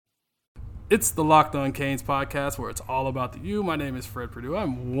It's the Locked On Canes podcast where it's all about the U. My name is Fred Perdue.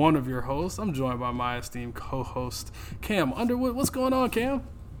 I'm one of your hosts. I'm joined by my esteemed co-host, Cam Underwood. What's going on, Cam?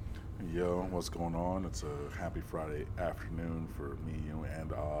 Yo, what's going on? It's a happy Friday afternoon for me, you,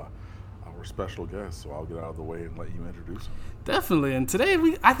 and our special guest. So I'll get out of the way and let you introduce him. Definitely. And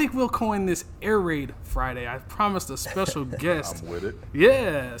today, I think we'll coin this Air Raid Friday. I promised a special guest. I'm with it.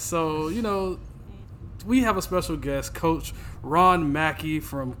 Yeah. So, we have a special guest, Coach Ron Mackey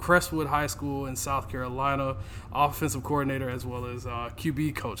from Crestwood High School in South Carolina, offensive coordinator as well as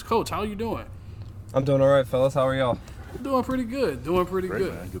QB coach. Coach, how are you doing? I'm doing all right, fellas. How are y'all? Doing pretty good. Great,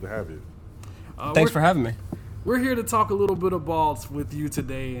 man. Good to have you. Thanks for having me. We're here to talk a little bit of balls with you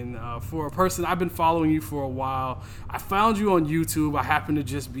today. And for a person, I've been following you for a while. I found you on YouTube. I happen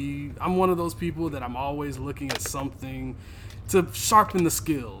to I'm one of those people that I'm always looking at something to sharpen the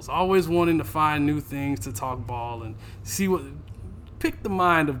skills, always wanting to find new things to talk ball and pick the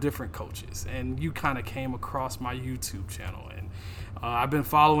mind of different coaches. And you kind of came across my YouTube channel, and I've been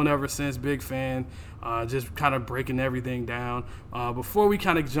following ever since. Big fan, just kind of breaking everything down. Before we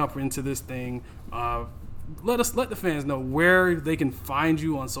kind of jump into this thing, let the fans know where they can find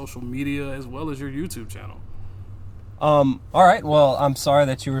you on social media as well as your YouTube channel. All right. Well, I'm sorry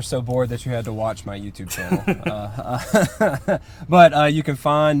that you were so bored that you had to watch my YouTube channel. But you can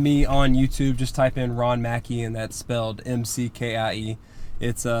find me on YouTube. Just type in Ron Mackey, and that's spelled M-C-K-I-E.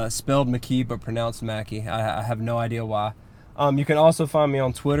 It's spelled McKee, but pronounced Mackey. I have no idea why. You can also find me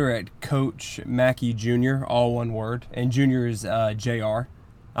on Twitter at Coach Mackey Jr., all one word. And Jr. is JR.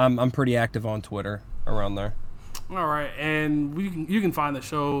 I'm pretty active on Twitter around there. All right, and you can find the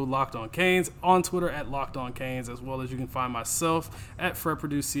show Locked On Canes on Twitter at Locked On Canes, as well as you can find myself at Fred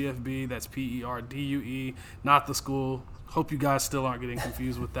Perdue CFB. That's Perdue, not the school. Hope you guys still aren't getting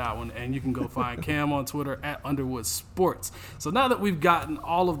confused with that one. And you can go find Cam on Twitter at Underwood Sports. So now that we've gotten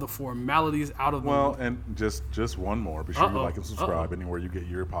all of the formalities out of the way. And just one more. Be sure you like and subscribe anywhere you get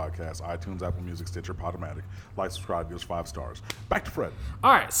your podcast. iTunes, Apple Music, Stitcher, Podomatic. Like, subscribe, give us 5 stars. Back to Fred.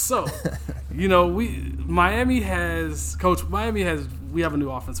 All right, so, Miami has we have a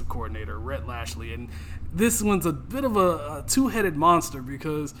new offensive coordinator, Rhett Lashlee. And this one's a bit of a two-headed monster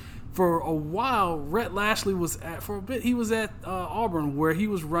because for a while, Rhett Lashlee was at Auburn, where he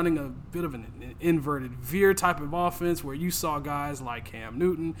was running a bit of an inverted veer type of offense, where you saw guys like Cam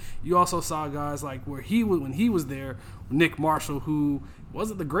Newton. You also saw guys like when he was there, Nick Marshall, who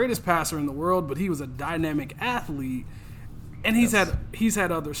wasn't the greatest passer in the world, but he was a dynamic athlete. And he's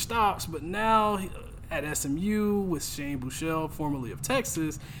had other stops, but now at SMU with Shane Buechele, formerly of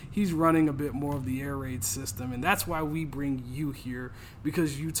Texas, he's running a bit more of the air raid system, and that's why we bring you here,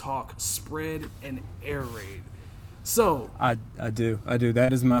 because you talk spread and air raid. So I do.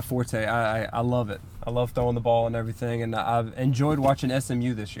 That is my forte. I love it. I love throwing the ball and everything, and I've enjoyed watching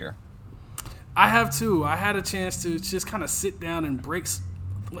SMU this year. I have too. I had a chance to just kind of sit down and break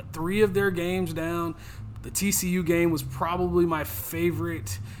 3 of their games down. The TCU game was probably my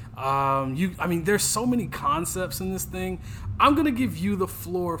favorite. There's so many concepts in this thing. I'm going to give you the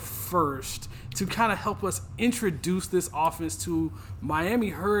floor first to kind of help us introduce this offense to Miami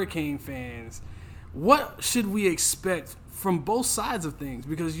Hurricane fans. What should we expect from both sides of things?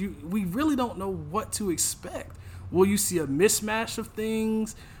 Because we really don't know what to expect. Will you see a mismatch of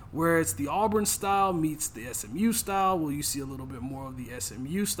things where it's the Auburn style meets the SMU style? Will you see a little bit more of the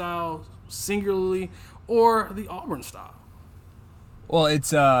SMU style singularly or the Auburn style? Well,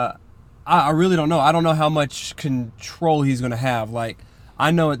 it's I really don't know. I don't know how much control he's going to have. Like,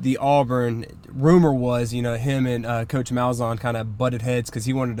 I know at the Auburn, rumor was, him and Coach Malzahn kind of butted heads because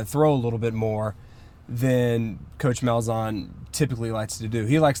he wanted to throw a little bit more than Coach Malzahn typically likes to do.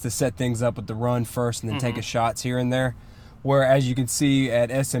 He likes to set things up with the run first and then take his shots here and there. Whereas you can see at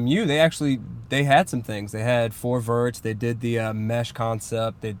SMU, they had some things. They had 4 verts. They did the mesh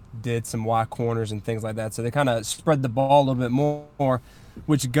concept. They did some Y corners and things like that. So they kind of spread the ball a little bit more,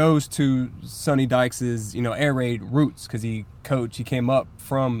 which goes to Sonny Dykes' air raid roots, because he came up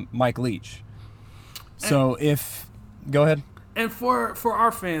from Mike Leach. So go ahead. And for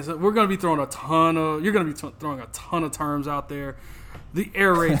our fans, we're going to be throwing you're going to be throwing a ton of terms out there. The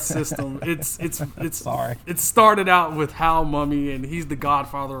air raid system. It's sorry. It started out with Hal Mumme, and he's the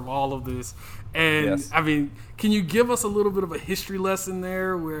godfather of all of this. And yes. Can you give us a little bit of a history lesson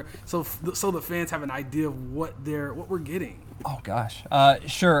there, so the fans have an idea of what we're getting? Oh gosh,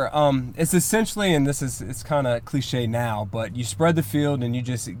 sure. It's essentially, and it's kind of cliche now, but you spread the field and you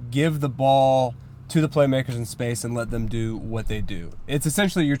just give the ball to the playmakers in space and let them do what they do. It's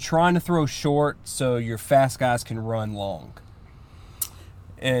essentially you're trying to throw short so your fast guys can run long.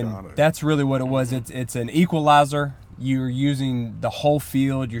 And that's really what it was. It's an equalizer. You're using the whole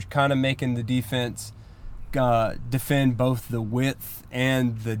field. You're kind of making the defense defend both the width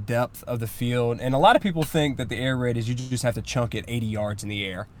and the depth of the field. And a lot of people think that the air raid is you just have to chunk it 80 yards in the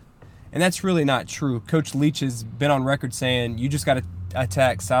air. And that's really not true. Coach Leach has been on record saying you just got to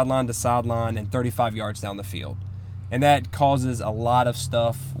attack sideline to sideline and 35 yards down the field. And that causes a lot of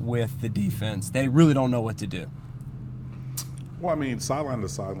stuff with the defense. They really don't know what to do. Well, I mean, sideline to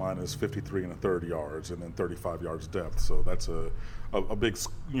sideline is 53 1/3 yards and then 35 yards depth. So that's a big,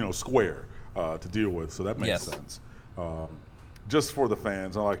 square to deal with. So that makes sense. Just for the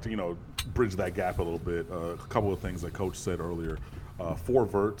fans, I like to, bridge that gap a little bit. A couple of things that Coach said earlier. 4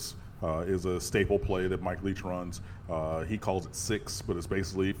 verts is a staple play that Mike Leach runs. He calls it 6, but it's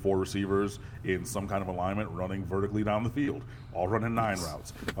basically 4 receivers in some kind of alignment running vertically down the field, all running 9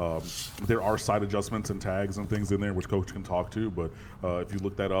 routes. There are side adjustments and tags and things in there which Coach can talk to, but if you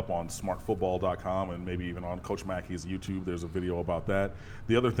look that up on smartfootball.com and maybe even on Coach Mackey's YouTube, there's a video about that.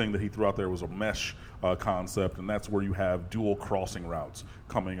 The other thing that he threw out there was a mesh concept, and that's where you have dual crossing routes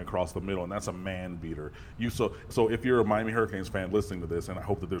coming across the middle, and that's a man beater. So if you're a Miami Hurricanes fan listening to this, and I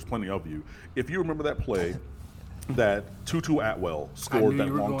hope that there's plenty of you, if you remember that play that Tutu Atwell scored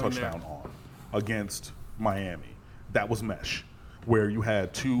that long touchdown on against Miami, that was mesh, where you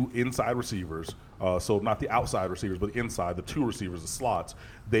had 2 inside receivers, so not the outside receivers, but inside, the 2 receivers, the slots.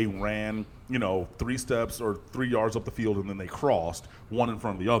 They ran, 3 steps or 3 yards up the field, and then they crossed one in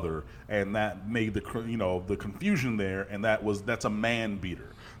front of the other, and that made the confusion there, and that's a man beater.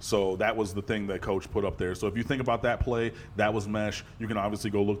 So that was the thing that Coach put up there. So if you think about that play, that was mesh. You can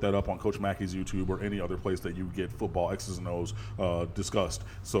obviously go look that up on Coach Mackey's YouTube or any other place that you get football X's and O's discussed.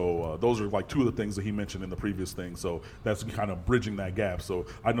 So those are like 2 of the things that he mentioned in the previous thing. So that's kind of bridging that gap. So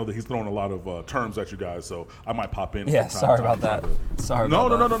I know that he's throwing a lot of terms at you guys, so I might pop in. Yeah, sorry about that.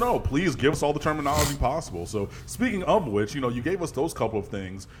 No. Please give us all the terminology possible. So speaking of which, you gave us those couple of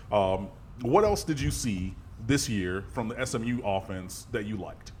things. What else did you see this year from the SMU offense that you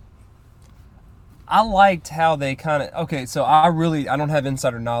liked? I liked how they so I don't have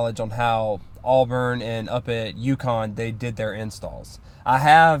insider knowledge on how Auburn and up at UConn they did their installs. I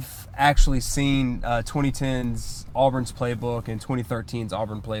have actually seen 2010's Auburn's playbook and 2013's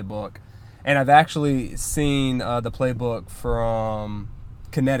Auburn playbook, and I've actually seen the playbook from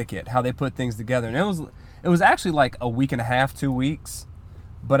Connecticut, how they put things together, and it was actually like a week and a half, 2 weeks.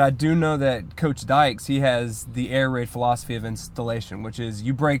 But I do know that Coach Dykes, he has the air raid philosophy of installation, which is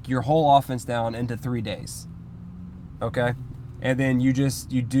you break your whole offense down into 3 days, okay? And then you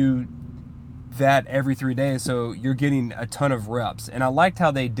do that every 3 days, so you're getting a ton of reps. And I liked how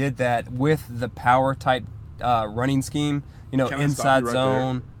they did that with the power type running scheme, inside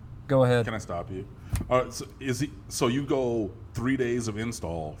zone. There? Go ahead. Can I stop you? So you go 3 days of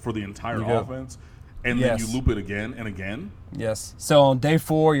install for the entire offense? And then you loop it again and again? Yes. So on day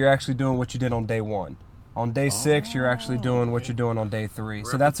 4, you're actually doing what you did on day 1. On day 6, you're actually doing what you're doing on day 3.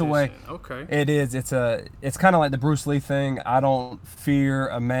 Repetition. So that's a way. Okay. It is. It's kind of like the Bruce Lee thing. I don't fear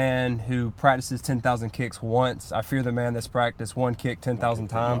a man who practices 10,000 kicks once. I fear the man that's practiced one kick 10,000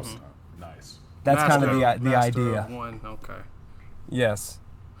 times. Nice. That's kind of the idea. One. Okay. Yes.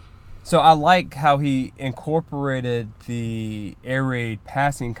 So I like how he incorporated the air raid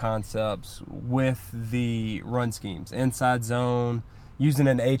passing concepts with the run schemes. Inside zone, using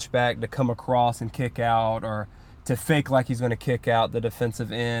an H-back to come across and kick out, or to fake like he's going to kick out the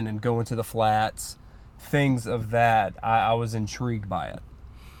defensive end and go into the flats. Things of that, I was intrigued by it.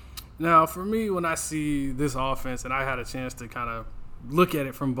 Now, for me, when I see this offense, and I had a chance to kind of look at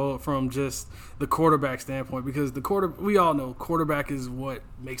it from just the quarterback standpoint, because we all know quarterback is what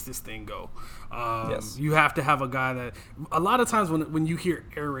makes this thing go. Yes. You have to have a guy that a lot of times when you hear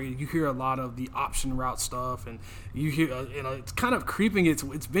air raid, you hear a lot of the option route stuff, and you hear it's kind of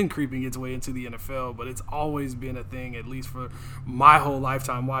it's been creeping its way into the NFL, but it's always been a thing, at least for my whole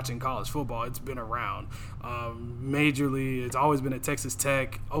lifetime watching college football. It's been around majorly. It's always been at Texas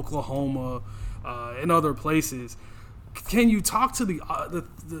Tech, Oklahoma, and other places. Can you talk to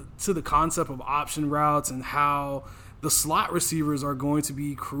the concept of option routes and how the slot receivers are going to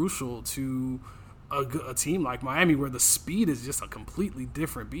be crucial to a team like Miami, where the speed is just a completely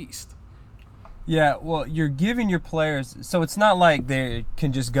different beast? Yeah, well, you're giving your players, so it's not like they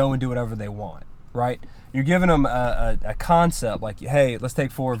can just go and do whatever they want, right? You're giving them a concept like, hey, let's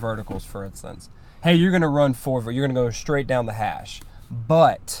take 4 verticals, for instance. Hey, you're going to run 4, you're going to go straight down the hash,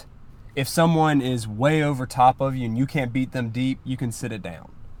 but if someone is way over top of you and you can't beat them deep, you can sit it down.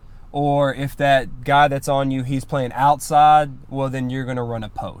 Or if that guy that's on you, he's playing outside, well, then you're going to run a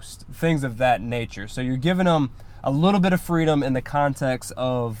post. Things of that nature. So you're giving them a little bit of freedom in the context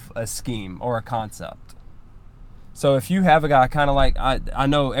of a scheme or a concept. So if you have a guy kind of like, I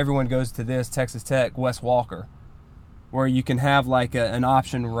know everyone goes to this, Texas Tech, Wes Walker, where you can have like an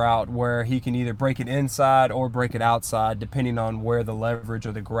option route where he can either break it inside or break it outside, depending on where the leverage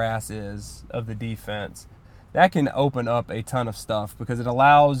or the grass is of the defense. That can open up a ton of stuff because it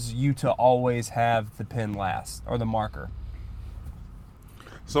allows you to always have the pin last or the marker.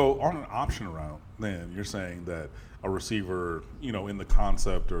 So on an option route, then you're saying that a receiver, in the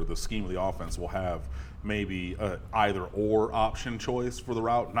concept or the scheme of the offense will have maybe a either or option choice for the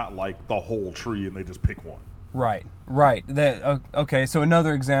route, not like the whole tree and they just pick one. Right. Okay, so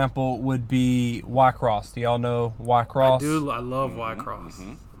another example would be Y-Cross. Do y'all know Y-Cross? I do. I love Y-Cross.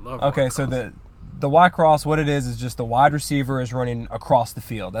 Love okay, Y-Cross. so the Y-Cross, what it is just the wide receiver is running across the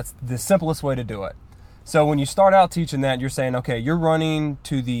field. That's the simplest way to do it. So when you start out teaching that, you're saying, okay, you're running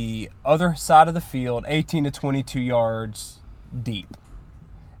to the other side of the field, 18 to 22 yards deep.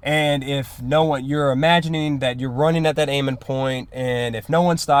 And if no one, you're imagining that you're running at that aiming point, and if no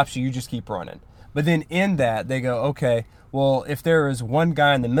one stops you, you just keep running. But then in that, they go, okay, well, if there is one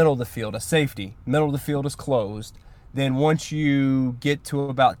guy in the middle of the field, a safety, middle of the field is closed, then once you get to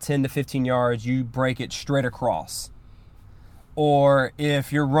about 10 to 15 yards, you break it straight across. Or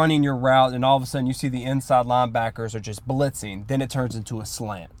if you're running your route and all of a sudden you see the inside linebackers are just blitzing, then it turns into a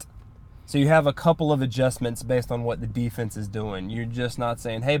slant. So you have a couple of adjustments based on what the defense is doing. You're just not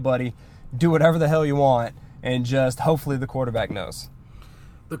saying, hey, buddy, do whatever the hell you want, and just hopefully the quarterback knows.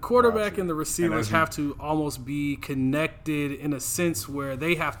 The quarterback and the receivers have to almost be connected in a sense where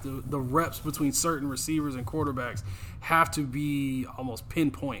they have to, the reps between certain receivers and quarterbacks have to be almost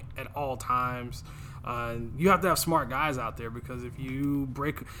pinpoint at all times. You have to have smart guys out there because if you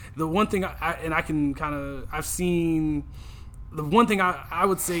break the one thing I've seen the one thing I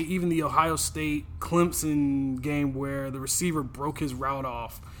would say even the Ohio State Clemson game where the receiver broke his route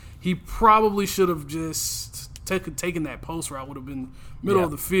off, he probably should have just taken that post route, would have been middle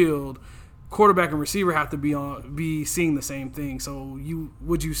of the field. Quarterback and receiver have to be seeing the same thing. So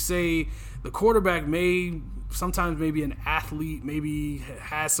would you say the quarterback sometimes maybe an athlete, maybe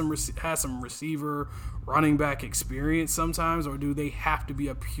has some receiver running back experience sometimes, or do they have to be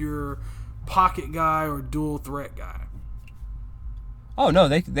a pure pocket guy or dual threat guy? Oh no,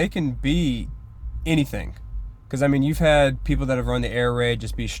 they can be anything. Because, I mean, you've had people that have run the air raid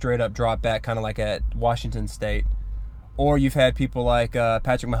just be straight up drop back, kind of like at Washington State. Or you've had people like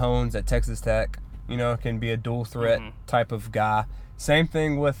Patrick Mahomes at Texas Tech, can be a dual threat type of guy. Same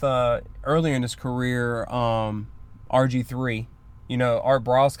thing with earlier in his career, RG3. Art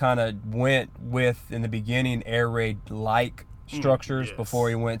Briles kind of went with, in the beginning, air raid-like structures before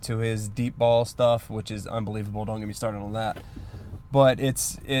he went to his deep ball stuff, which is unbelievable. Don't get me started on that. But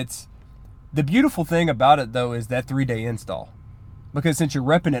it's the beautiful thing about it, though, is that 3-day install. Because since you're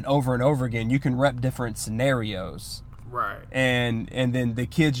repping it over and over again, you can rep different scenarios. Right. And then the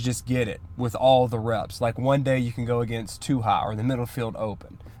kids just get it with all the reps. Like one day you can go against too high or the middle field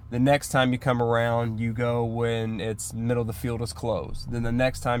open. The next time you come around, you go when it's middle of the field is closed. Then the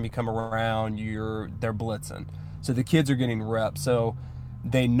next time you come around, they're blitzing. So the kids are getting reps. So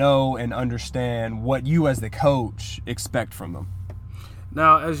they know and understand what you as the coach expect from them.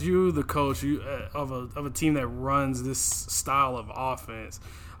 Now, as you, the coach of a team that runs this style of offense,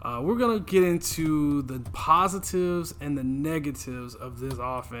 we're going to get into the positives and the negatives of this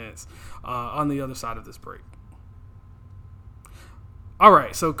offense on the other side of this break. All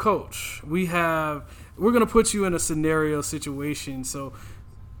right, so Coach, we're going to put you in a scenario situation. So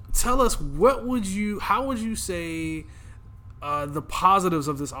tell us, how would you say the positives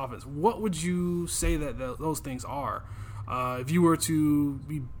of this offense? What would you say that those things are? If you were to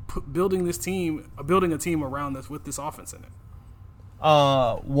be building a team around this with this offense in it?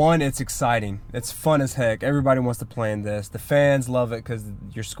 One, it's exciting. It's fun as heck. Everybody wants to play in this. The fans love it because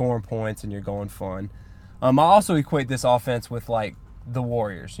you're scoring points and you're going fun. I also equate this offense with like the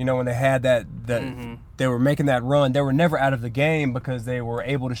Warriors. When they had they were making that run, they were never out of the game because they were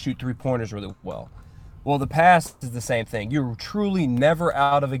able to shoot 3-pointers really well. Well, the pass is the same thing. You're truly never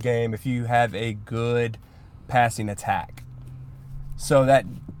out of a game if you have a good passing attack, so that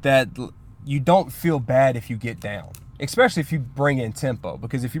you don't feel bad if you get down, especially if you bring in tempo,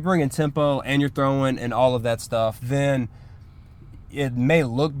 because if you bring in tempo and you're throwing and all of that stuff, then it may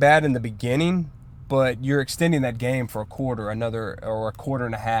look bad in the beginning, but you're extending that game for a quarter, or a quarter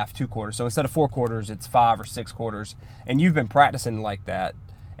and a half, 2 quarters. So instead of 4 quarters, it's 5 or 6 quarters, and you've been practicing like that,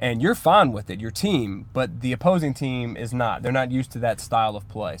 and you're fine with it, your team, but the opposing team is not. They're not used to that style of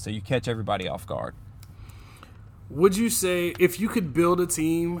play, so you catch everybody off guard. Would you say if you could build a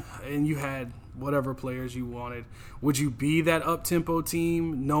team and you had whatever players you wanted, would you be that up-tempo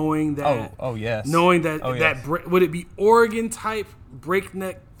team knowing that yes, would it be Oregon type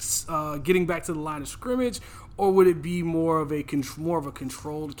breakneck getting back to the line of scrimmage, or would it be more of a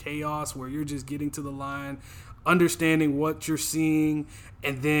controlled chaos where you're just getting to the line, understanding what you're seeing,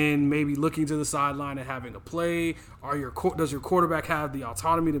 and then maybe looking to the sideline and having a play? Does your quarterback have the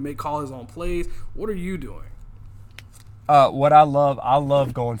autonomy to call his own plays? What are you doing? What I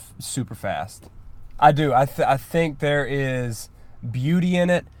love going super fast. I do. I think there is beauty in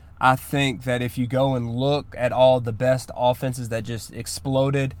it. I think that if you go and look at all the best offenses that just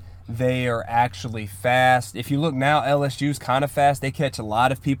exploded, they are actually fast. If you look now, LSU's kind of fast. They catch a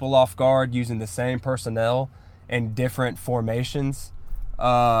lot of people off guard using the same personnel and different formations.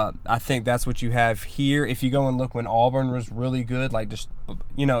 I think that's what you have here. If you go and look when Auburn was really good, like just,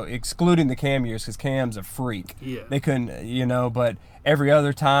 excluding the Cam years because Cam's a freak. Yeah. They couldn't, but every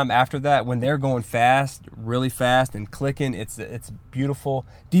other time after that, when they're going fast, really fast and clicking, it's beautiful.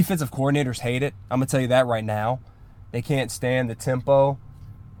 Defensive coordinators hate it. I'm going to tell you that right now. They can't stand the tempo,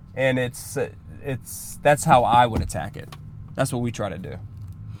 and that's how I would attack it. That's what we try to do.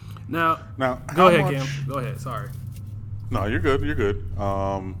 Now go ahead, Cam. Go ahead. Sorry. No, you're good. You're good.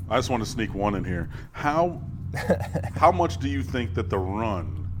 I just want to sneak one in here. How much do you think that the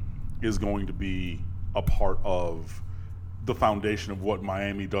run is going to be a part of the foundation of what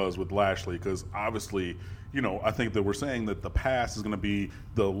Miami does with Lashley? Because obviously, I think that we're saying that the pass is going to be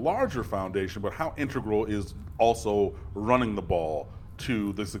the larger foundation, but how integral is also running the ball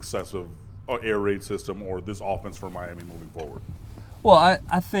to the success of air raid system or this offense for Miami moving forward? Well,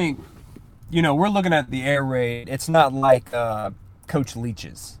 I think, we're looking at the air raid. It's not like Coach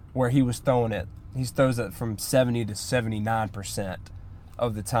Leach's, where he was throwing it. He throws it from 70 to 79%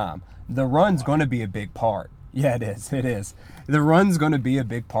 of the time. The run's going to be a big part. Yeah, it is. It is. The run's going to be a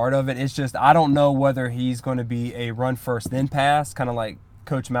big part of it. It's just I don't know whether he's going to be a run first then pass, kind of like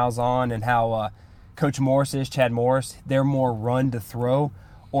Coach Malzahn and how Coach Morris is, Chad Morris. They're more run to throw.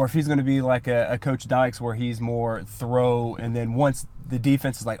 Or if he's going to be like a Coach Dykes where he's more throw, and then once the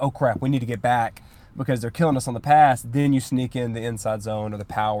defense is like, oh, crap, we need to get back because they're killing us on the pass, then you sneak in the inside zone or the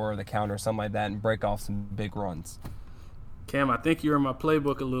power or the counter or something like that and break off some big runs. Cam, I think you're in my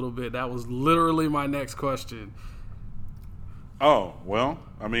playbook a little bit. That was literally my next question. Oh, well,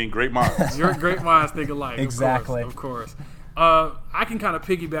 great minds. Your great minds think alike. Exactly. Of course. I can kind of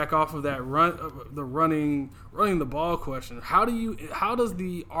piggyback off of that running the ball question. How does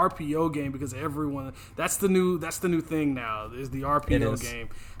the RPO game, because everyone that's the new thing now is the RPO game.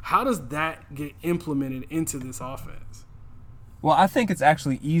 How does that get implemented into this offense? Well, I think it's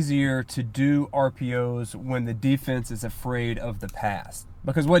actually easier to do RPOs when the defense is afraid of the pass.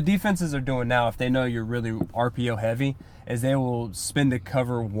 Because what defenses are doing now, if they know you're really RPO heavy, is they will spin the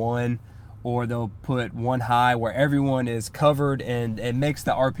cover one, or they'll put one high where everyone is covered, and it makes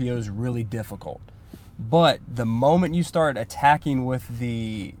the RPOs really difficult. But the moment you start attacking with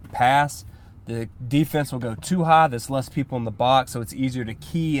the pass, the defense will go too high. There's less people in the box, so it's easier to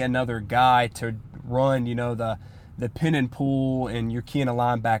key another guy to run, the pin and pull, and you're keying a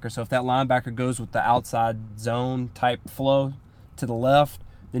linebacker. So if that linebacker goes with the outside zone type flow to the left,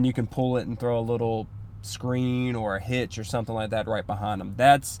 then you can pull it and throw a little screen or a hitch or something like that right behind them.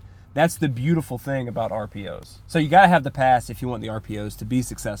 That's the beautiful thing about RPOs. So you got to have the pass if you want the RPOs to be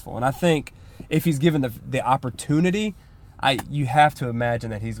successful. And I think if he's given the opportunity, you have to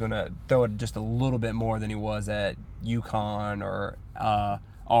imagine that he's going to throw it just a little bit more than he was at UConn or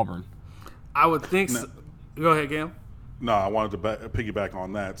Auburn. I would think so. Go ahead, Cam. No, I wanted to piggyback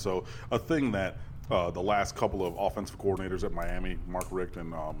on that. So a thing that the last couple of offensive coordinators at Miami, Mark Richt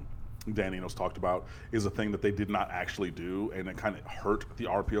and Dan Enos talked about, is a thing that they did not actually do, and it kind of hurt the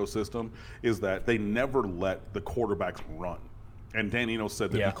RPO system, is that they never let the quarterbacks run. And Dan Enos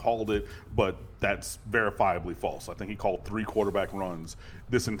said that he called it, but that's verifiably false. I think he called 3 quarterback runs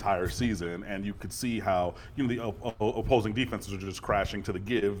this entire season, and you could see how the opposing defenses are just crashing to the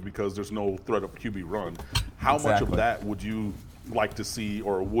give because there's no threat of QB run. How much of that would you like to see,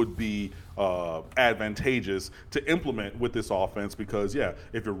 or would be advantageous to implement with this offense? Because,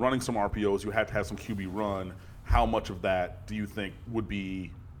 if you're running some RPOs, you have to have some QB run. How much of that do you think would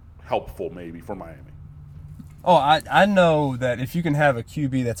be helpful maybe for Miami? Oh, I know that if you can have a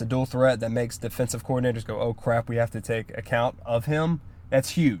QB that's a dual threat that makes defensive coordinators go, oh, crap, we have to take account of him, that's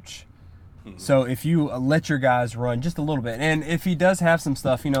huge. Mm-hmm. So if you let your guys run just a little bit, and if he does have some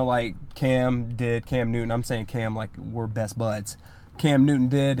stuff, like Cam Newton, I'm saying Cam like we're best buds. Cam Newton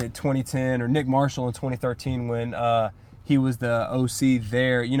did at 2010, or Nick Marshall in 2013 when he was the OC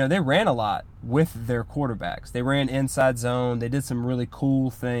there. They ran a lot with their quarterbacks. They ran inside zone. They did some really cool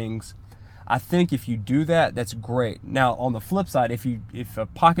things. I think if you do that, that's great. Now, on the flip side, if a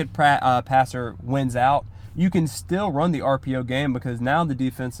pocket passer wins out, you can still run the RPO game because now the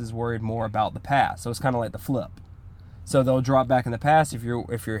defense is worried more about the pass. So it's kind of like the flip. So they'll drop back in the pass if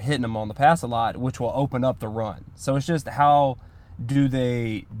you're hitting them on the pass a lot, which will open up the run. So it's just how do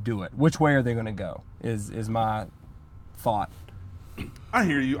they do it? Which way are they going to go is my thought. I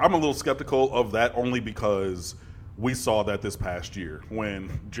hear you. I'm a little skeptical of that only because we saw that this past year when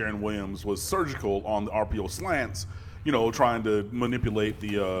Jarren Williams was surgical on the RPO slants, trying to manipulate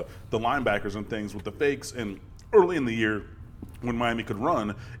the linebackers and things with the fakes. And early in the year when Miami could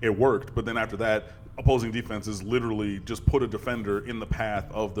run, it worked. But then after that, opposing defenses literally just put a defender in the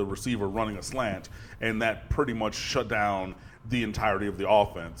path of the receiver running a slant, and that pretty much shut down the entirety of the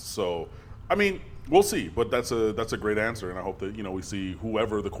offense. So, I mean, we'll see, but that's a great answer, and I hope that we see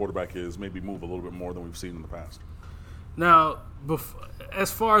whoever the quarterback is maybe move a little bit more than we've seen in the past. Now,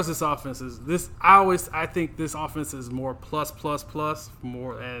 as far as this offense is, I think this offense is more plus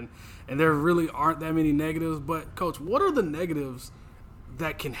more, and there really aren't that many negatives. But Coach, what are the negatives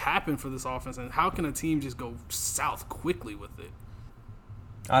that can happen for this offense, and how can a team just go south quickly with it?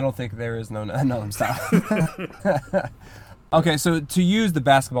 I don't think there is no stop. Okay, so to use the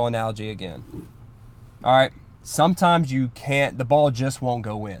basketball analogy again, all right, sometimes the ball just won't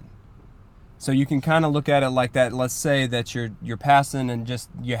go in. So you can kind of look at it like that. Let's say that you're passing and just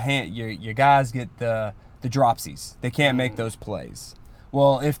your guys get the dropsies. They can't make those plays.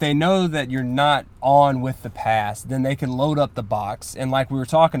 Well, if they know that you're not on with the pass, then they can load up the box. And like we were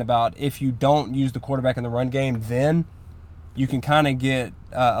talking about, if you don't use the quarterback in the run game, then you can kind of get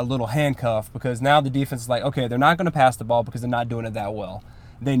a little handcuff because now the defense is like, okay, they're not going to pass the ball because they're not doing it that well.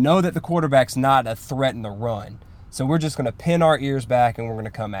 They know that the quarterback's not a threat in the run. So we're just going to pin our ears back and we're going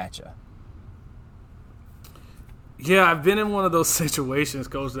to come at you. Yeah, I've been in one of those situations,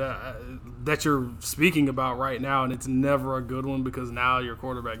 Coach, that you're speaking about right now, and it's never a good one because now your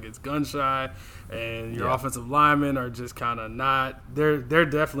quarterback gets gun shy, and your offensive linemen are just kind of not. They're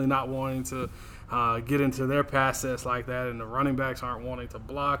definitely not wanting to get into their pass sets like that, and the running backs aren't wanting to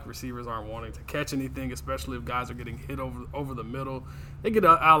block, receivers aren't wanting to catch anything, especially if guys are getting hit over the middle. They get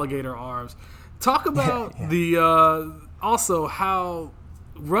alligator arms. Talk about also how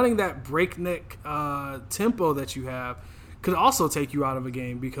running that breakneck tempo that you have could also take you out of a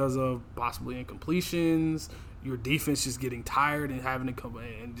game because of possibly incompletions, your defense just getting tired and having to come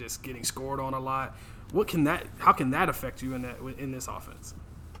in and just getting scored on a lot. How can that affect you in this offense?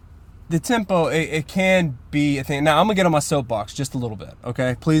 The tempo, it can be a thing. Now I'm gonna get on my soapbox just a little bit,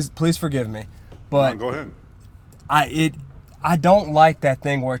 okay? Please forgive me, but go ahead. I don't like that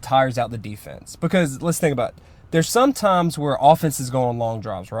thing where it tires out the defense because let's think about it. There's some times where offenses go on long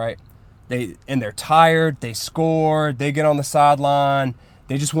drives, right? They're tired, they score, they get on the sideline,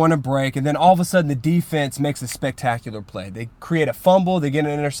 they just want to break, and then all of a sudden the defense makes a spectacular play. They create a fumble, they get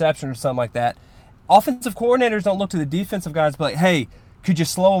an interception or something like that. Offensive coordinators don't look to the defensive guys but like, hey, could you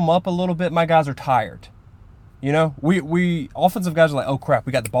slow them up a little bit? My guys are tired. We offensive guys are like, oh crap,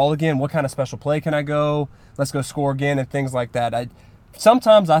 we got the ball again. What kind of special play can I go? Let's go score again and things like that.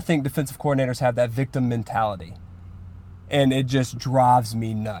 Sometimes I think defensive coordinators have that victim mentality, and it just drives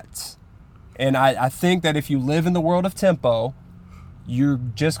me nuts. And I think that if you live in the world of tempo, you're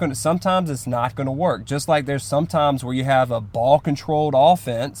just going to – sometimes it's not going to work. Just like there's sometimes where you have a ball-controlled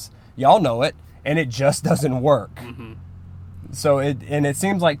offense, y'all know it, and it just doesn't work. Mm-hmm. So it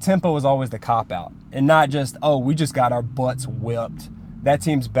seems like tempo is always the cop-out and not just, oh, we just got our butts whipped. That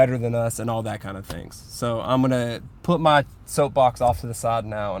team's better than us and all that kind of things. So I'm going to put my soapbox off to the side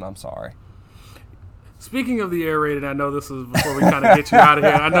now, and I'm sorry. Speaking of the air raid, and I know this is before we kind of get you out of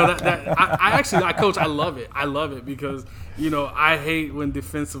here. I know that Coach, I love it. I love it because, I hate when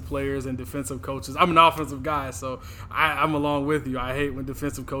defensive players and defensive coaches, I'm an offensive guy, so I'm along with you. I hate when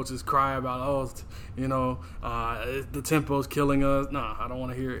defensive coaches cry about, the tempo's killing us. No, I don't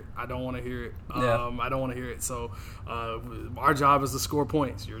want to hear it. I don't want to hear it. I don't want to hear it. So our job is to score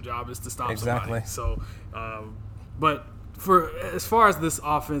points. Your job is to stop somebody. So, but as far as this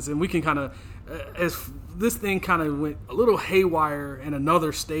offense, and we can kind of, as this thing kind of went a little haywire in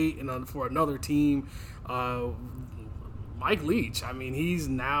another state and for another team, Mike Leach, I mean, he's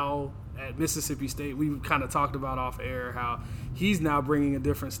now at Mississippi State. We kind of talked about off air how he's now bringing a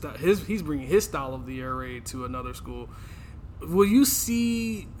different style. He's bringing his style of the air raid to another school. Will you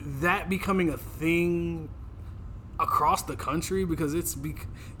see that becoming a thing across the country? Because the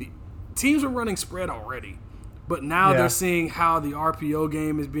teams are running spread already, but now they're seeing how the RPO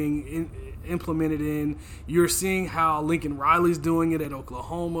game is being implemented in. You're seeing how Lincoln Riley's doing it at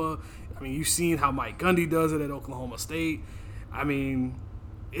Oklahoma. I mean, you've seen how Mike Gundy does it at Oklahoma State. I mean,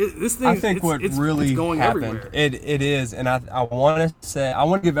 This thing, I think what really it's going happened, everywhere. it is, and I want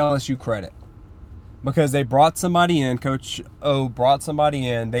to give LSU credit because they brought somebody in. Coach O brought somebody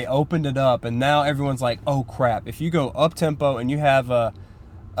in. They opened it up, and now everyone's like, "Oh crap!" If you go up tempo and you have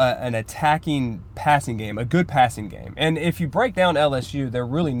an attacking passing game, a good passing game, and if you break down LSU, they're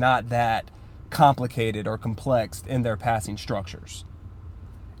really not that complicated or complex in their passing structures.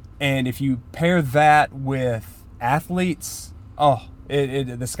 And if you pair that with athletes,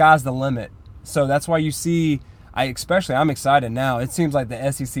 the sky's the limit. So that's why you see, I'm excited now. It seems like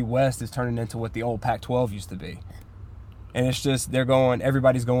the SEC West is turning into what the old Pac-12 used to be. And it's just,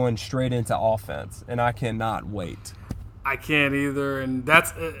 everybody's going straight into offense. And I cannot wait. I can't either. And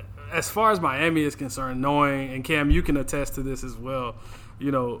that's, as far as Miami is concerned, knowing, and Cam, you can attest to this as well,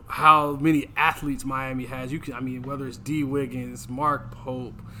 you know, how many athletes Miami has. Whether it's D. Wiggins, Mark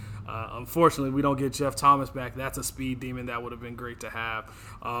Pope. Unfortunately, we don't get Jeff Thomas back. That's a speed demon that would have been great to have.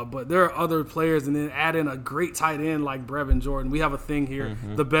 But there are other players, and then add in a great tight end like Brevin Jordan. We have a thing here,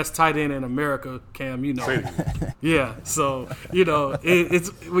 the best tight end in America, Cam, you know. Yeah, so, you know, it's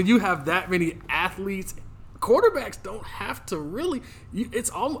when you have that many athletes, quarterbacks don't have to really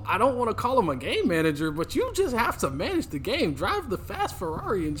I don't want to call him a game manager, but you just have to manage the game. Drive the fast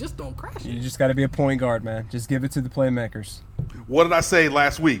Ferrari and just don't crash it. You just got to be a point guard, man. Just give it to the playmakers. What did I say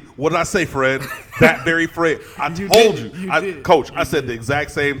last week? What did I say, Fred? That very Fred. I told you. Coach, I said the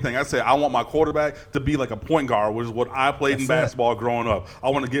exact same thing. I said I want my quarterback to be like a point guard, which is what I played in basketball growing up. I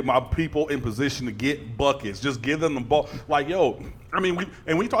want to get my people in position to get buckets. Just give them the ball. Like, yo, I mean,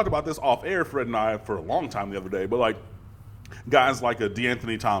 we talked about this off air, Fred and I, for a long time the other day, but like guys like a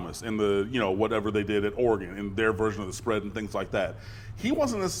DeAnthony Thomas in the, you know, whatever they did at Oregon in their version of the spread and things like that. He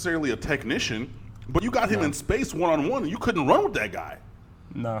wasn't necessarily a technician, but you got him in space one-on-one, and you couldn't run with that guy.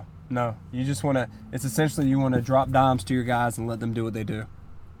 No. You just want to – it's essentially you want to drop dimes to your guys and let them do what they do.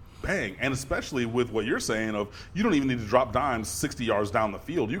 Bang. And especially with what you're saying of you don't even need to drop dimes 60 yards down the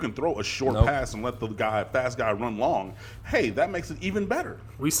field. You can throw a short pass and let the fast guy run long. Hey, that makes it even better.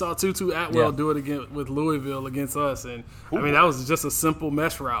 We saw Tutu Atwell do it again with Louisville against us, and that was just a simple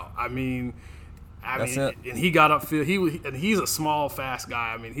mesh route. I mean, and he got upfield. And he's a small, fast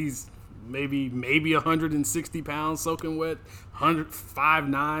guy. I mean, he's maybe 160 pounds soaking wet,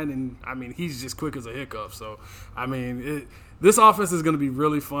 5'9", and I mean he's just quick as a hiccup. So I mean, this offense is going to be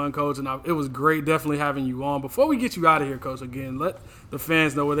really fun, Coach, and it was great definitely having you on. Before we get you out of here, Coach, again, let the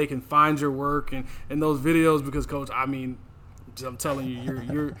fans know where they can find your work and those videos because, Coach, I mean, I'm telling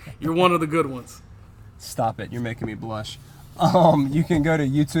you, you're one of the good ones. Stop it! You're making me blush. You can go to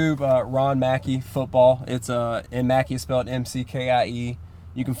YouTube, Ron Mackey Football. It's and Mackey is spelled McKie.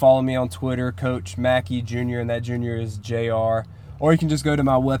 You can follow me on Twitter, Coach Mackey Jr., and that Jr. is JR. Or you can just go to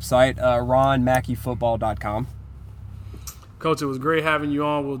my website, ronmackeyfootball.com. Coach, it was great having you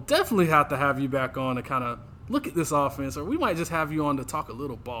on. We'll definitely have to have you back on to kind of look at this offense, or we might just have you on to talk a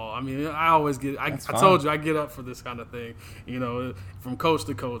little ball. I mean, I told you I get up for this kind of thing. You know, from coach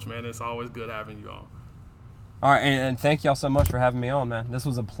to coach, man, it's always good having you on. All right, and thank y'all so much for having me on, man. This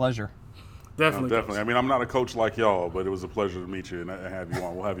was a pleasure. Definitely. Definitely. I mean, I'm not a coach like y'all, but it was a pleasure to meet you and have you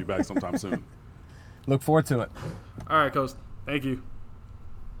on. We'll have you back sometime soon. Look forward to it. All right, Coach. Thank you.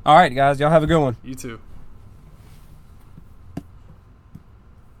 All right, guys. Y'all have a good one. You too.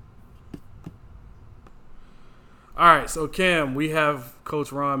 All right, so Cam, we have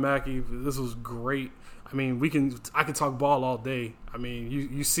Coach Ron Mackey. This was great. I mean, I can talk ball all day. I mean,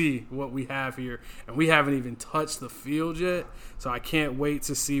 you see what we have here, and we haven't even touched the field yet. So I can't wait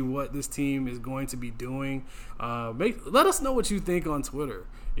to see what this team is going to be doing. Let us know what you think on Twitter.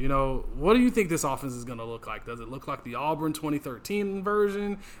 You know, what do you think this offense is going to look like? Does it look like the Auburn 2013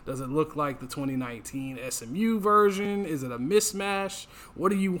 version? Does it look like the 2019 SMU version? Is it a mismatch? Who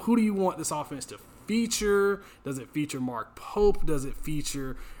do you want this offense to feature? Does it feature Mark Pope? Does it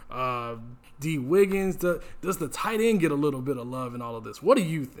feature D. Wiggins? Does the tight end get a little bit of love in all of this? What do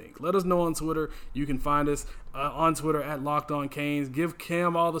you think? Let us know on Twitter. You can find us on Twitter at Locked On Canes. Give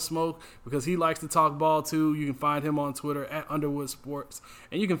Cam all the smoke because he likes to talk ball too. You can find him on Twitter at Underwood Sports.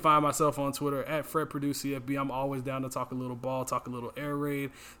 And you can find myself on Twitter at Fred Purdue CFB. I'm always down to talk a little ball, talk a little air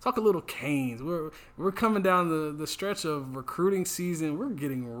raid, talk a little Canes. We're coming down the stretch of recruiting season. We're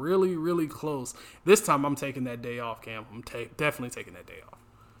getting really, really close. This time I'm taking that day off, Cam. I'm definitely taking that day off.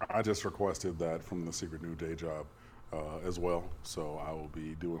 I just requested that from the Secret New Day Job as well, so I will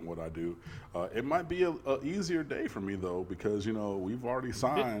be doing what I do. It might be a easier day for me, though, because, you know, we've already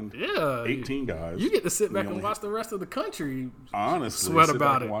signed 18 guys. You get to sit back and watch the rest of the country honestly, sweat sit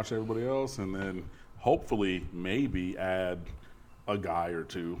about back it. And watch everybody else, and then hopefully maybe add a guy or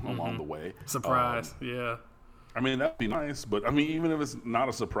two along the way. Surprise, yeah. I mean, that'd be nice, but I mean, even if it's not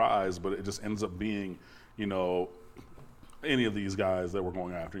a surprise, but it just ends up being, any of these guys that we're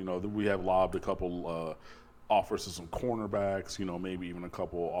going after. We have lobbed a couple offers to some cornerbacks, maybe even a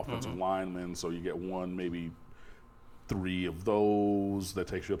couple offensive linemen. So you get one, maybe 3 of those. That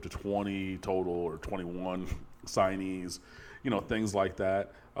takes you up to 20 total or 21 signees, things like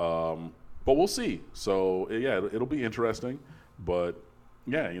that. But we'll see. So, yeah, it'll be interesting. But,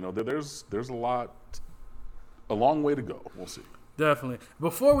 yeah, there's a long way to go. We'll see. Definitely.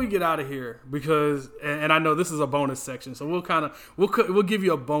 Before we get out of here, because and I know this is a bonus section, so we'll give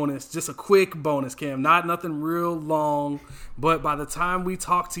you a bonus, just a quick bonus, Cam. Nothing real long, but by the time we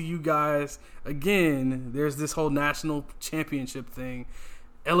talk to you guys again, there's this whole national championship thing.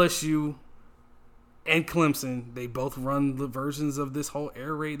 LSU and Clemson, they both run the versions of this whole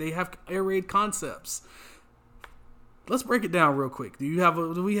air raid. They have air raid concepts. Let's break it down real quick.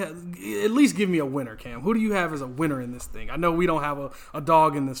 Do we have at least give me a winner, Cam? Who do you have as a winner in this thing? I know we don't have a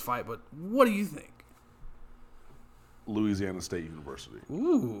dog in this fight, but what do you think? Louisiana State University.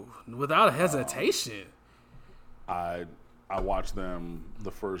 Ooh, without hesitation. I watched them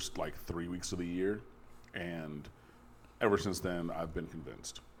the first 3 weeks of the year, and ever since then I've been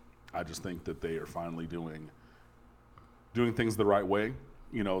convinced. I just think that they are finally doing things the right way.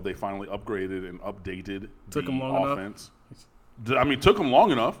 They finally upgraded and updated the offense. I mean, took them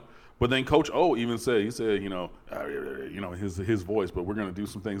long enough, but then Coach O even said, his voice, but we're going to do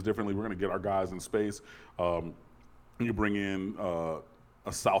some things differently. We're going to get our guys in space. You bring in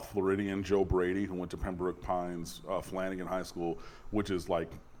a South Floridian, Joe Brady, who went to Pembroke Pines, Flanagan High School, which is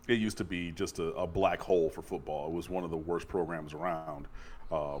it used to be just a black hole for football. It was one of the worst programs around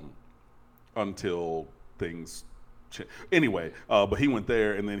until things anyway, but he went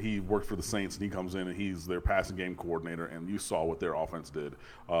there, and then he worked for the Saints, and he comes in, and he's their passing game coordinator, and you saw what their offense did.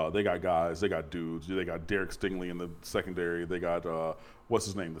 They got guys, they got dudes. They got Derek Stingley in the secondary. They got, what's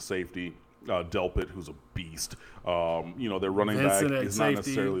his name, the safety, Delpit, who's a beast. Their running Vincent back is not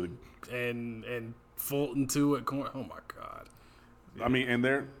necessarily and Fulton too at corner. Oh my God! I mean, and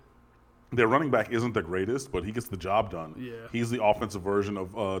their running back isn't the greatest, but he gets the job done. Yeah. He's the offensive version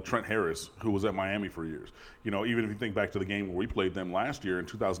of Trent Harris, who was at Miami for years. Even if you think back to the game where we played them last year in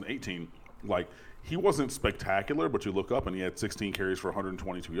 2018, he wasn't spectacular, but you look up and he had 16 carries for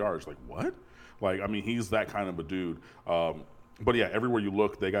 122 yards. What? He's that kind of a dude. But yeah, everywhere you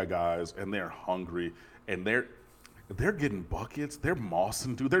look, they got guys, and they're hungry, and they're getting buckets. They're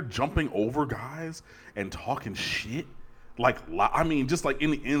mossing, dude. They're jumping over guys and talking shit. Just in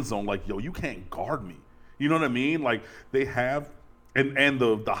the end zone, yo, you can't guard me. You know what I mean? They have, and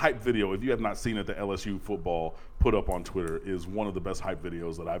the hype video, if you have not seen it, the LSU football put up on Twitter is one of the best hype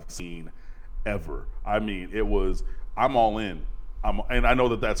videos that I've seen ever. It was, I'm all in. And I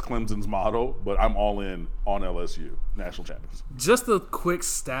know that's Clemson's motto, but I'm all in on LSU, national champions. Just a quick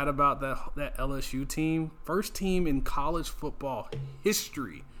stat about that LSU team. First team in college football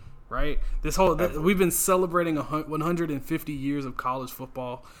history. Right, we've been celebrating 150 years of college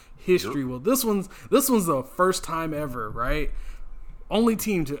football history. Yep. Well, this one's the first time ever, right? Only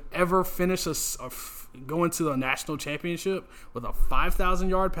team to ever finish go into the national championship with a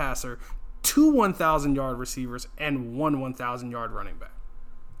 5,000-yard passer, 2 1,000-yard receivers, and 1 1,000-yard running back.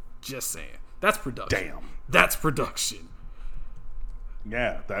 Just saying, that's production. Damn, that's production.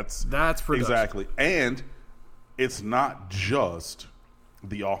 Yeah, that's production. Exactly, and it's not just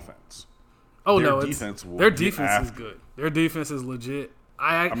the offense. Oh, their no, defense their defense is good. Their defense is legit.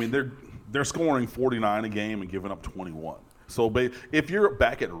 They're scoring 49 a game and giving up 21. So if you're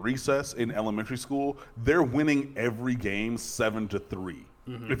back at recess in elementary school, they're winning every game 7-3.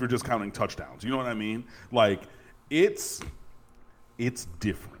 If you're just counting touchdowns, you know what I mean? It's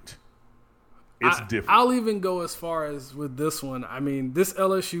different. It's different. I'll even go as far as with this one. This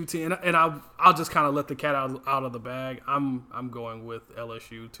LSU team, and I'll just kind of let the cat out of the bag. I'm going with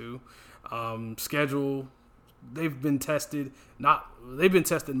LSU too. Schedule, they've been tested. They've been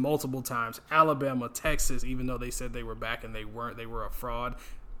tested multiple times. Alabama, Texas, even though they said they were back and they weren't. They were a fraud.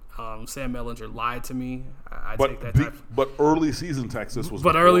 Sam Mellinger lied to me. But early season Texas was.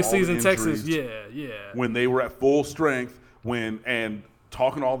 But early season Texas, yeah. When they were at full strength,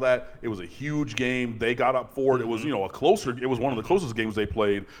 talking all that, it was a huge game. They got up for it. It was, it was one of the closest games they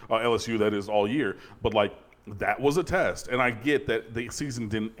played, LSU, that is, all year. But, that was a test. And I get that the season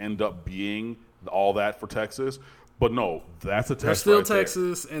didn't end up being all that for Texas. But, no, that's a test. They're still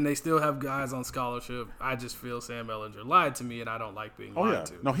Texas, and they still have guys on scholarship. I just feel Sam Mellinger lied to me, and I don't like being lied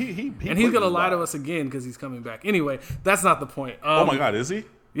to. No, he and he's going to lie to us again because he's coming back. Anyway, that's not the point. Oh, my God, is he?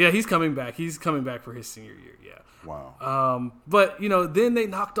 Yeah, he's coming back. He's coming back for his senior year. Yeah. Wow. But then they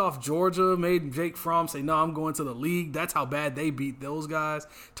knocked off Georgia, made Jake Fromm say, "No, I'm going to the league." That's how bad they beat those guys.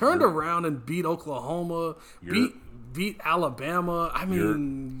 Turned around and beat Oklahoma. Beat Alabama. I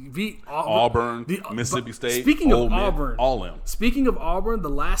mean, beat Auburn, Mississippi State. Speaking of Auburn, Speaking of Auburn, the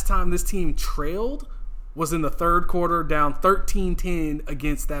last time this team trailed was in the third quarter, down 13-10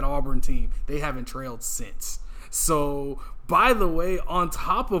 against that Auburn team. They haven't trailed since. So, by the way, on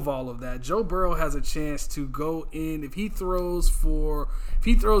top of all of that, Joe Burrow has a chance to go in. If he throws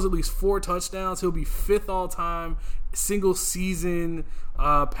at least 4 touchdowns, he'll be 5th all time single season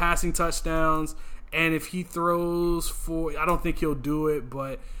passing touchdowns. And if he throws I don't think he'll do it,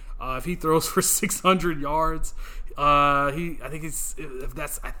 but if he throws for 600 yards, if I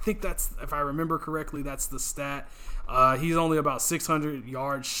remember correctly, that's the stat. He's only about 600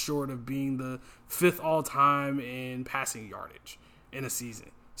 yards short of being the 5th all time in passing yardage in a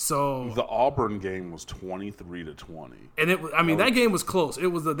season. So the Auburn game was 23-20, and that game was close. It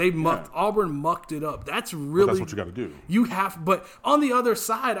was Auburn mucked it up. That's what you got to do. But on the other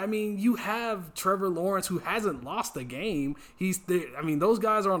side, I mean, you have Trevor Lawrence, who hasn't lost a game. Those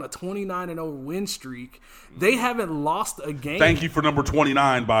guys are on a 29-0 win streak. They haven't lost a game. Thank you for number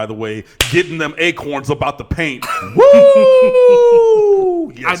 29, by the way, getting them acorns about the paint.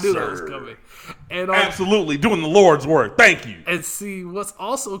 Woo! Yes, I knew sir. that was coming. And absolutely doing the Lord's work. Thank you. And see, what's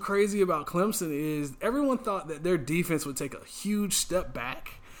also crazy about Clemson is everyone thought that their defense would take a huge step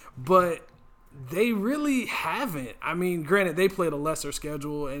back, but they really haven't. I mean, granted, they played a lesser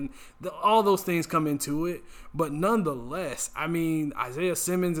schedule, and all those things come into it, but nonetheless, I mean, Isaiah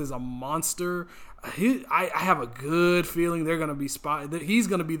Simmons is a monster. I have a good feeling they're going to be he's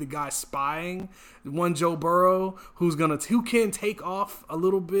going to be the guy spying one Joe Burrow who can take off a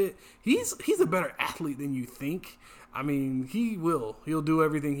little bit. He's a better athlete than you think. I mean, he'll do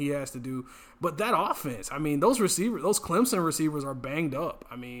everything he has to do. But that offense, I mean, those Clemson receivers are banged up.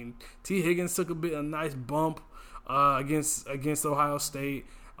 I mean, T. Higgins took a nice bump against Ohio State.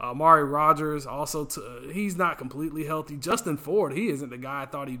 Amari Rodgers also, he's not completely healthy. Justin Ford, he isn't the guy I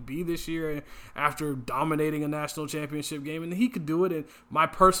thought he'd be this year after dominating a national championship game, and he could do it. And my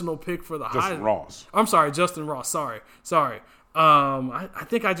personal pick for the Justin Ross. I'm sorry, Justin Ross. Sorry. I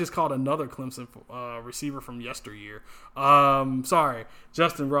think I just called another Clemson receiver from yesteryear. Sorry,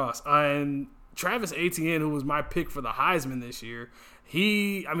 Justin Ross. And Travis Etienne, who was my pick for the Heisman this year,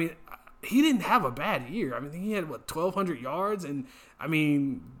 he didn't have a bad year. I mean, he had 1,200 yards, and I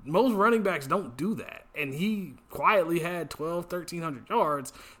mean, most running backs don't do that. And he quietly had 1,300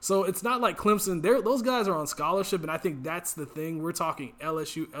 yards. So it's not like Clemson. Those guys are on scholarship, and I think that's the thing. We're talking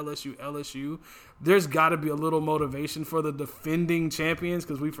LSU. There's got to be a little motivation for the defending champions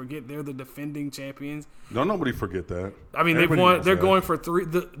because we forget they're the defending champions. Don't nobody forget that. I mean, they've won. They're going for 3.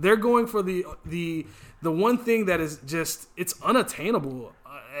 They're going for the one thing that is just it's unattainable.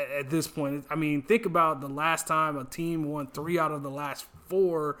 At this point, I mean, think about the last time a team won 3 out of the last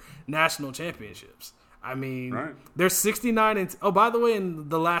 4 national championships. I mean, right. They're 69 – oh, by the way, in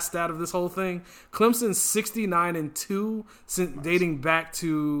the last stat of this whole thing, Clemson's 69-2 since dating back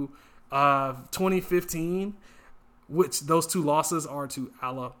to 2015, which those 2 losses are to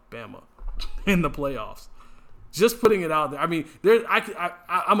Alabama in the playoffs. Just putting it out there. I mean,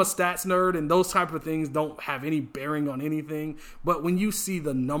 I'm a stats nerd, and those type of things don't have any bearing on anything. But when you see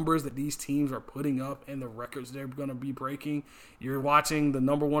the numbers that these teams are putting up and the records they're going to be breaking, you're watching the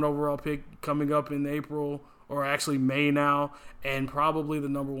number 1 overall pick coming up in April, or actually May now, and probably the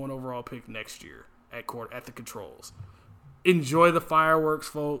number 1 overall pick next year at the controls. Enjoy the fireworks,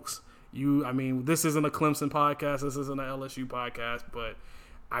 folks. This isn't a Clemson podcast. This isn't an LSU podcast. But,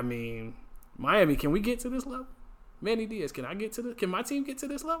 I mean, Miami, can we get to this level? Manny Diaz, can my team get to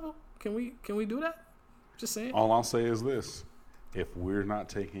this level? Can we do that? Just saying. All I'll say is this. If we're not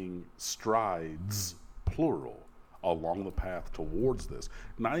taking strides, plural, along the path towards this,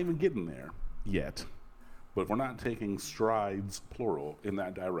 not even getting there yet, but if we're not taking strides, plural, in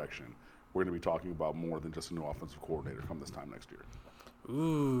that direction, we're going to be talking about more than just a new offensive coordinator come this time next year.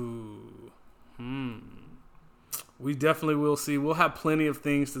 Ooh. We definitely will see. We'll have plenty of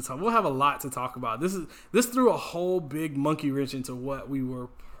things to talk. We'll have a lot to talk about. This threw a whole big monkey wrench into what we were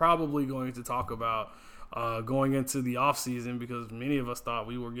probably going to talk about going into the offseason, because many of us thought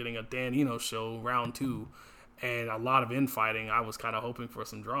we were getting a Dan Eno show round 2 and a lot of infighting. I was kind of hoping for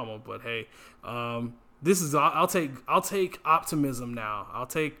some drama, but hey, I'll take optimism now. I'll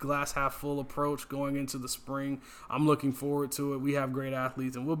take glass half full approach going into the spring. I'm looking forward to it. We have great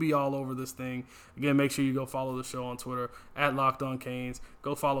athletes, and we'll be all over this thing. Again, make sure you go follow the show on Twitter at Locked On Canes.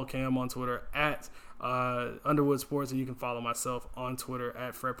 Go follow Cam on Twitter at Underwood Sports, and you can follow myself on Twitter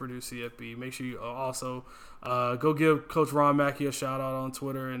at FredPurdueCFB. Make sure you also go give Coach Ron Mackey a shout out on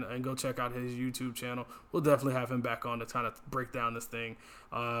Twitter and go check out his YouTube channel. We'll definitely have him back on to kind of break down this thing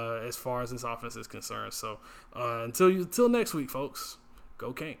as far as this offense is concerned. So until next week, folks,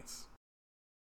 go Canes.